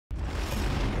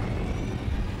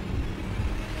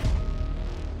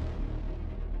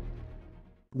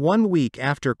1 week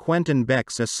after Quentin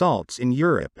Beck's assaults in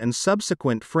Europe and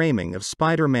subsequent framing of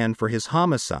Spider-Man for his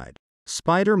homicide,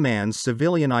 Spider-Man's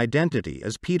civilian identity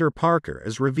as Peter Parker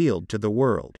is revealed to the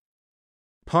world.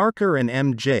 Parker and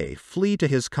MJ flee to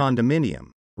his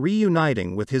condominium,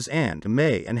 reuniting with his aunt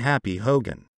May and Happy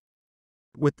Hogan.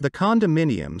 With the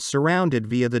condominium surrounded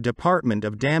via the Department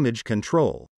of Damage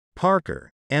Control, Parker,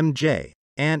 MJ,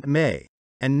 Aunt May,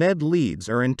 and Ned Leeds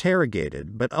are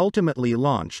interrogated but ultimately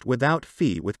launched without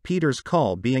fee, with Peter's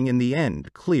call being in the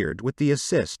end cleared with the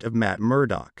assist of Matt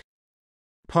Murdock.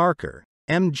 Parker,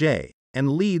 MJ,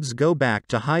 and Leeds go back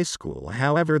to high school,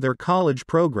 however their college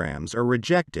programs are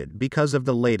rejected because of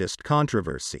the latest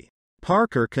controversy.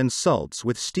 Parker consults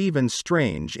with Stephen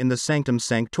Strange in the Sanctum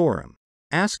Sanctorum,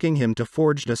 asking him to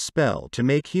forge a spell to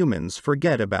make humans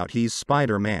forget about he's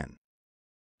Spider-Man.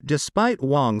 Despite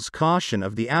Wong's caution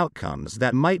of the outcomes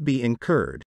that might be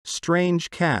incurred,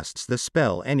 Strange casts the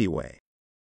spell anyway.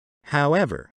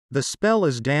 However, the spell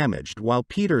is damaged while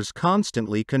Peter's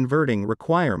constantly converting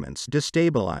requirements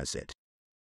destabilize it.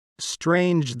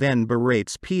 Strange then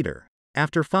berates Peter,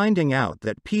 after finding out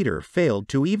that Peter failed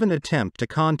to even attempt to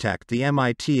contact the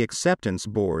MIT Acceptance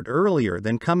Board earlier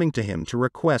than coming to him to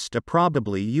request a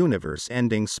probably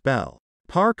universe-ending spell.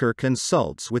 Parker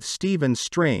consults with Stephen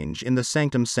Strange in the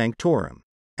Sanctum Sanctorum,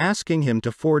 asking him to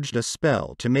forge a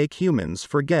spell to make humans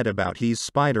forget about he's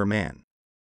Spider-Man.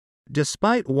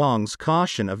 Despite Wong's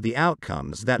caution of the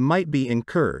outcomes that might be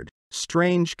incurred,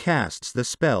 Strange casts the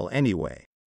spell anyway.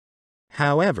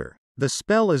 However, the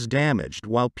spell is damaged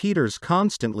while Peter's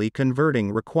constantly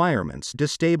converting requirements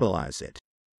destabilize it.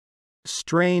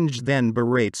 Strange then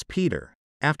berates Peter,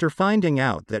 after finding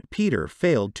out that Peter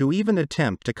failed to even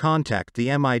attempt to contact the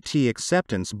MIT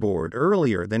Acceptance Board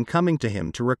earlier than coming to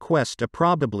him to request a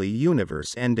probably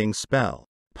universe-ending spell.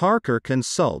 Parker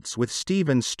consults with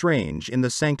Stephen Strange in the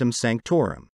Sanctum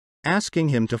Sanctorum, asking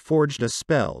him to forge a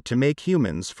spell to make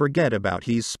humans forget about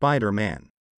he's Spider-Man.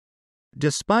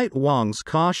 Despite Wong's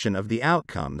caution of the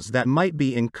outcomes that might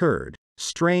be incurred,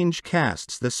 Strange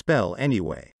casts the spell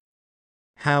anyway.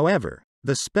 However,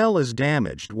 the spell is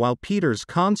damaged while Peter's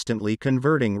constantly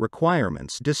converting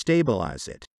requirements destabilize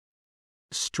it.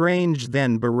 Strange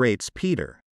then berates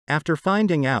Peter, after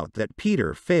finding out that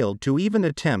Peter failed to even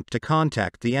attempt to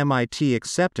contact the MIT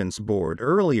Acceptance Board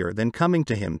earlier than coming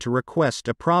to him to request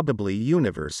a probably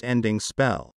universe-ending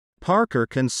spell. Parker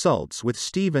consults with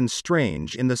Stephen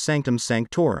Strange in the Sanctum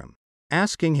Sanctorum,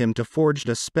 asking him to forge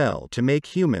a spell to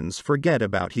make humans forget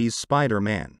about he's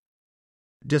Spider-Man.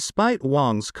 Despite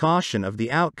Wong's caution of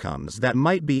the outcomes that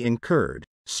might be incurred,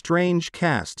 Strange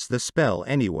casts the spell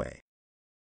anyway.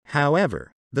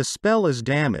 However, the spell is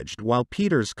damaged while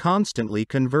Peter's constantly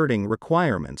converting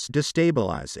requirements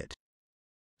destabilize it.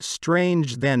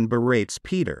 Strange then berates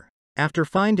Peter, after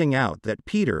finding out that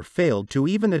Peter failed to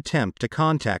even attempt to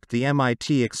contact the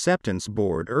MIT Acceptance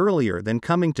Board earlier than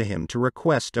coming to him to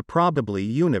request a probably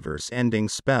universe-ending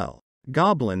spell.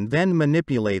 Goblin then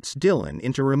manipulates Dylan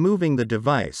into removing the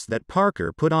device that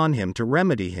Parker put on him to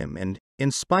remedy him, and,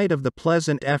 in spite of the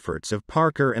pleasant efforts of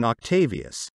Parker and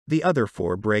Octavius, the other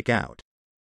four break out.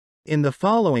 In the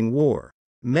following war,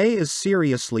 May is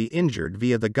seriously injured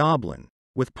via the Goblin,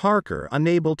 with Parker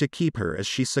unable to keep her as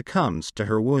she succumbs to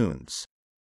her wounds.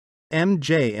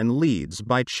 MJ and Leeds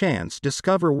by chance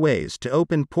discover ways to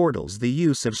open portals, the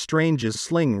use of Strange's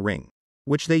sling ring,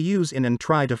 which they use in and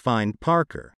try to find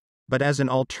Parker, but as an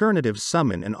alternative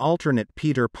summon an alternate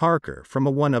Peter Parker from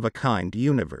a one-of-a-kind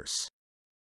universe.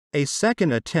 A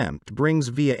second attempt brings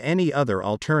via any other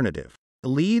alternative.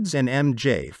 Leeds and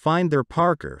MJ find their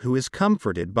Parker, who is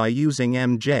comforted by using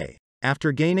MJ,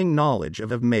 after gaining knowledge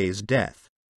of May's death.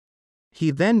 He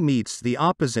then meets the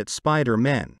opposite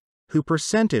Spider-Men, who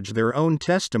percentage their own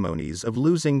testimonies of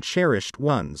losing cherished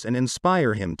ones and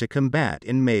inspire him to combat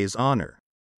in May's honor.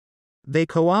 They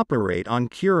cooperate on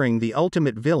curing the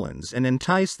ultimate villains and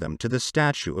entice them to the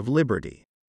Statue of Liberty.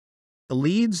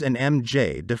 Leeds and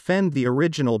MJ defend the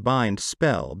original bind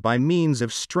spell by means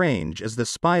of Strange as the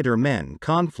Spider-Men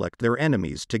conflict their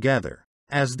enemies together.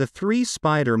 As the three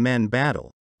Spider-Men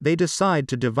battle, they decide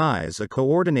to devise a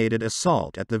coordinated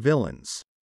assault at the villains.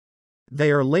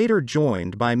 They are later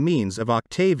joined by means of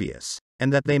Octavius,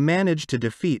 and that they manage to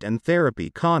defeat and therapy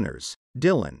Connors,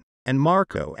 Dylan, and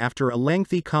Marco after a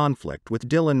lengthy conflict, with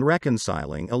Dylan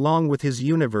reconciling along with his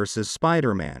universe's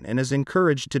Spider-Man and is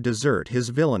encouraged to desert his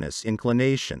villainous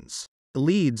inclinations.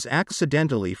 Leeds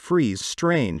accidentally frees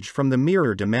Strange from the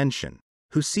mirror dimension,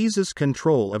 who seizes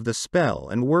control of the spell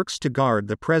and works to guard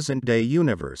the present-day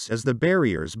universe as the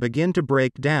barriers begin to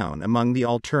break down among the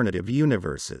alternative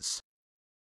universes.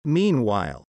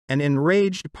 Meanwhile, An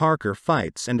enraged Parker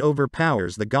fights and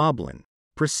overpowers the goblin,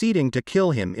 proceeding to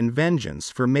kill him in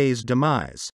vengeance for May's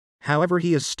demise. However,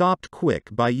 he is stopped quick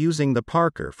by using the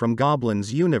Parker from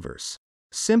Goblin's universe,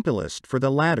 simplest for the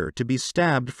latter to be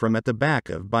stabbed from at the back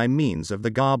of by means of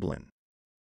the goblin.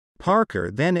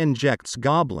 Parker then injects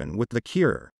Goblin with the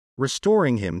cure,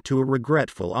 restoring him to a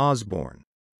regretful Osborn.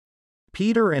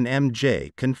 Peter and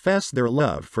MJ confess their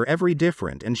love for every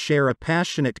different and share a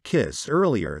passionate kiss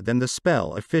earlier than the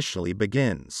spell officially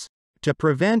begins. To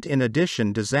prevent in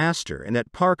addition disaster and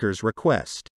at Parker's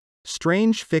request,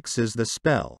 Strange fixes the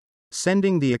spell,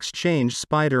 sending the Exchange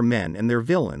Spider-Men and their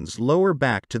villains lower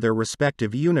back to their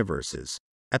respective universes,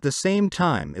 at the same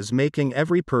time as making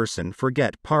every person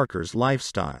forget Parker's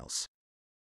lifestyles.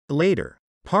 Later,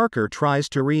 Parker tries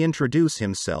to reintroduce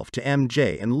himself to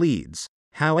MJ and Leeds,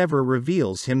 however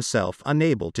reveals himself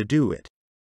unable to do it.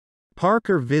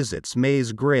 Parker visits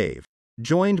May's grave,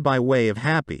 joined by Way of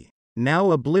Happy,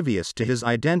 now oblivious to his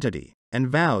identity, and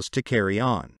vows to carry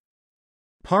on.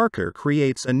 Parker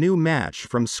creates a new match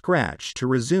from scratch to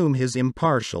resume his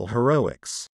impartial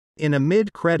heroics. In a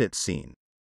mid-credit scene,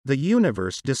 the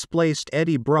universe-displaced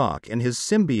Eddie Brock and his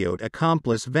symbiote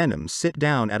accomplice Venom sit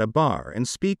down at a bar and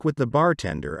speak with the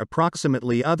bartender,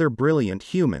 approximately other brilliant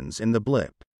humans in the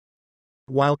blip.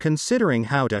 While considering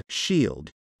how to shield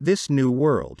this new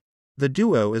world, the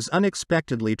duo is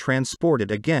unexpectedly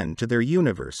transported again to their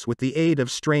universe with the aid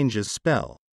of Strange's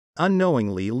spell,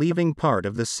 unknowingly leaving part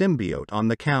of the symbiote on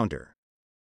the counter.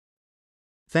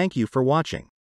 Thank you for watching.